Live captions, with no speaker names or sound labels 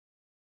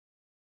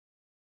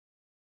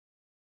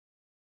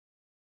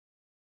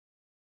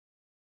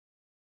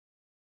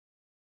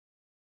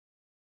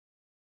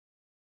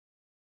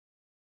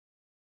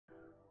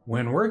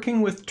When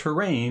working with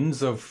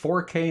terrains of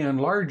 4K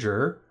and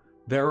larger,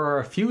 there are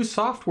a few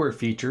software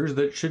features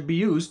that should be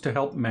used to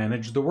help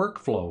manage the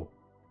workflow.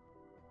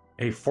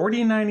 A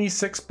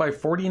 4096 by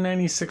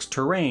 4096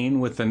 terrain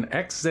with an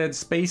XZ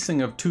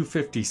spacing of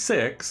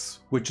 256,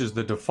 which is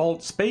the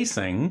default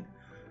spacing,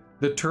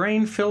 the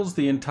terrain fills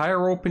the entire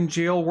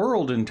OpenGL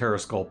world in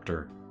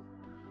TerreSculptor.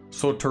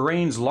 So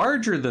terrains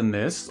larger than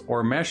this,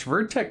 or mesh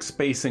vertex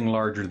spacing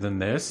larger than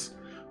this,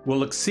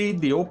 will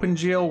exceed the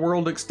OpenGL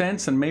world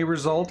extents and may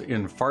result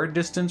in far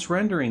distance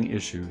rendering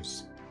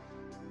issues.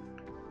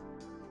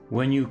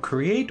 When you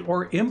create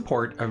or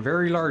import a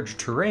very large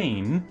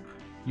terrain,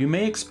 you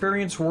may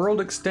experience world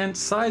extent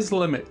size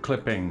limit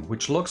clipping,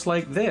 which looks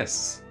like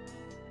this.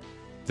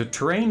 The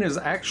terrain is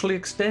actually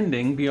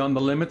extending beyond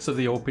the limits of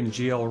the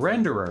OpenGL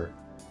renderer.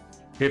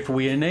 If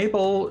we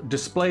enable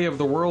display of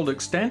the world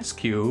extents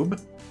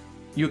cube,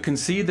 you can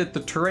see that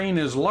the terrain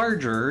is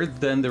larger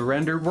than the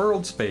rendered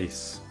world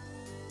space.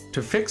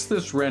 To fix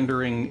this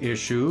rendering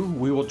issue,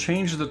 we will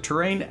change the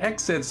terrain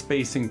XZ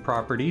spacing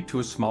property to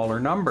a smaller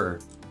number.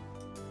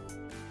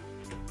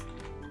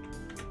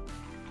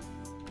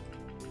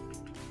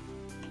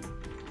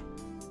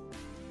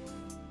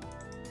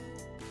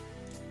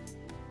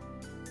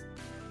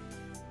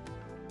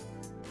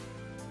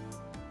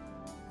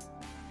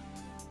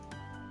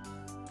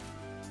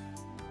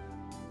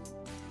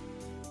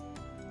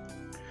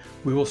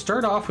 We will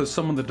start off with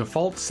some of the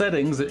default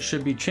settings that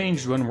should be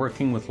changed when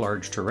working with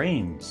large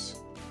terrains.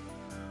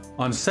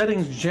 On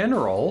Settings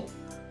General,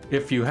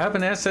 if you have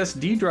an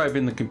SSD drive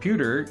in the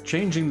computer,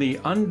 changing the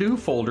undo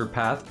folder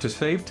path to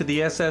save to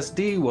the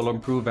SSD will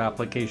improve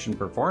application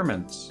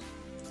performance.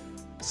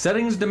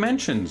 Settings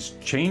Dimensions,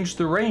 change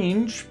the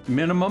range,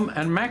 minimum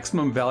and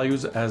maximum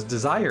values as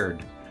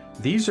desired.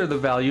 These are the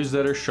values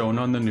that are shown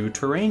on the new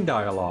terrain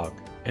dialog.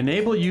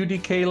 Enable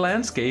UDK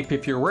Landscape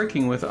if you're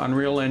working with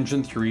Unreal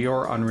Engine 3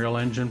 or Unreal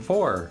Engine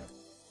 4.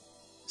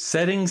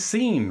 Settings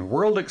Scene,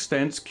 World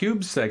Extents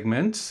Cube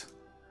Segments,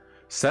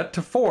 set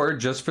to 4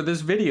 just for this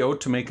video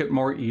to make it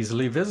more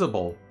easily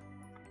visible.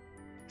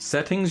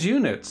 Settings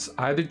Units,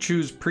 either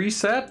choose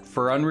Preset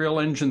for Unreal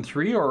Engine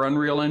 3 or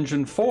Unreal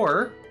Engine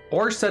 4,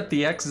 or set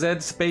the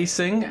XZ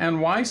spacing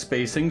and Y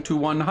spacing to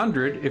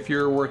 100 if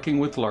you're working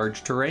with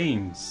large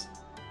terrains.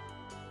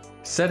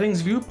 Settings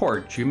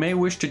Viewport, you may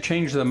wish to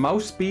change the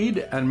mouse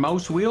speed and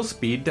mouse wheel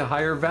speed to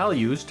higher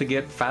values to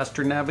get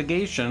faster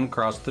navigation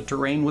across the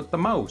terrain with the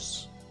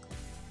mouse.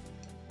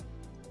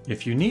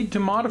 If you need to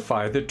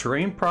modify the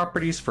terrain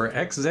properties for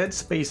XZ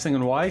spacing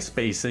and Y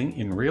spacing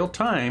in real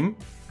time,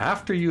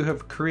 after you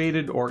have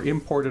created or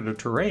imported a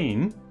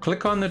terrain,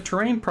 click on the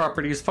Terrain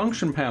Properties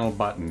function panel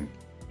button.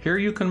 Here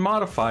you can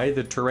modify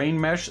the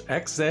terrain mesh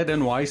XZ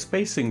and Y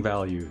spacing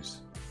values.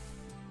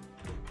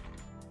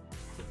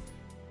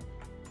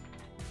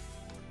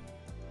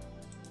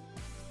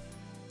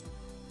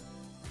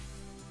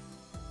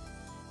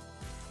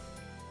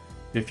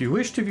 If you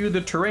wish to view the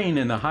terrain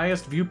in the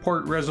highest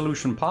viewport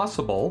resolution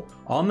possible,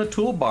 on the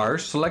toolbar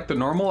select the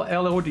normal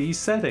LOD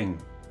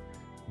setting.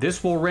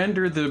 This will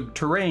render the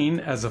terrain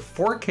as a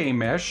 4K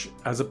mesh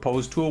as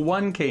opposed to a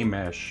 1K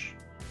mesh.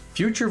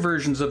 Future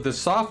versions of this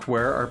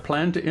software are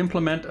planned to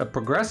implement a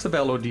progressive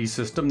LOD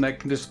system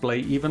that can display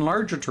even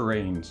larger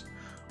terrains,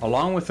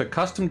 along with a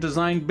custom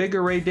designed big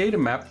array data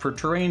map for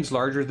terrains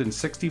larger than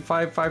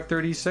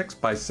 65536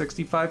 by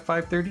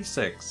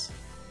 65536.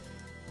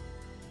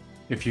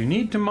 If you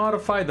need to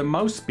modify the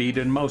mouse speed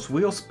and mouse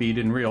wheel speed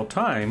in real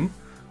time,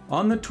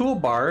 on the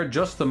toolbar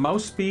adjust the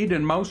mouse speed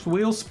and mouse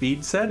wheel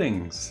speed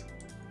settings.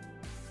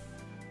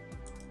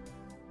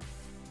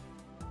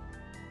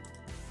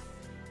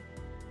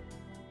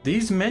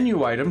 These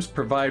menu items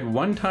provide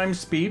 1x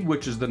speed,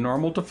 which is the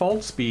normal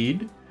default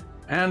speed,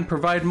 and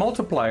provide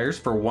multipliers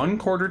for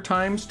 1/4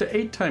 times to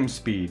 8x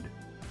speed.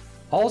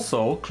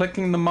 Also,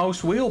 clicking the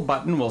mouse wheel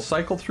button will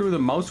cycle through the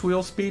mouse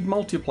wheel speed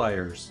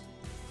multipliers.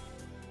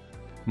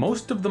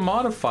 Most of the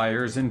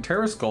modifiers in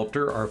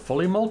TerreSculptor are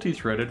fully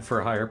multi-threaded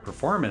for higher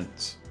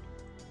performance.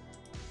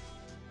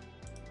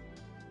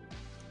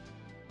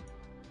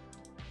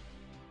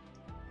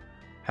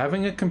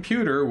 Having a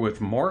computer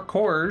with more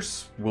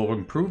cores will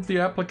improve the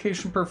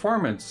application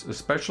performance,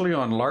 especially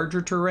on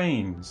larger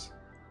terrains.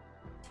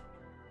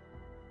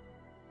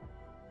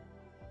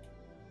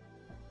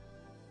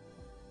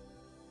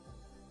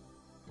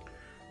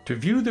 To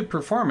view the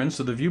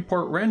performance of the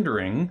viewport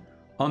rendering,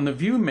 on the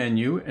View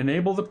menu,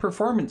 enable the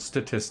Performance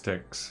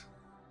Statistics.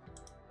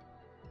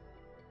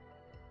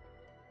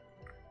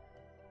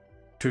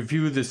 To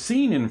view the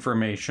scene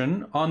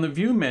information, on the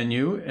View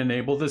menu,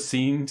 enable the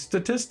Scene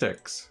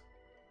Statistics.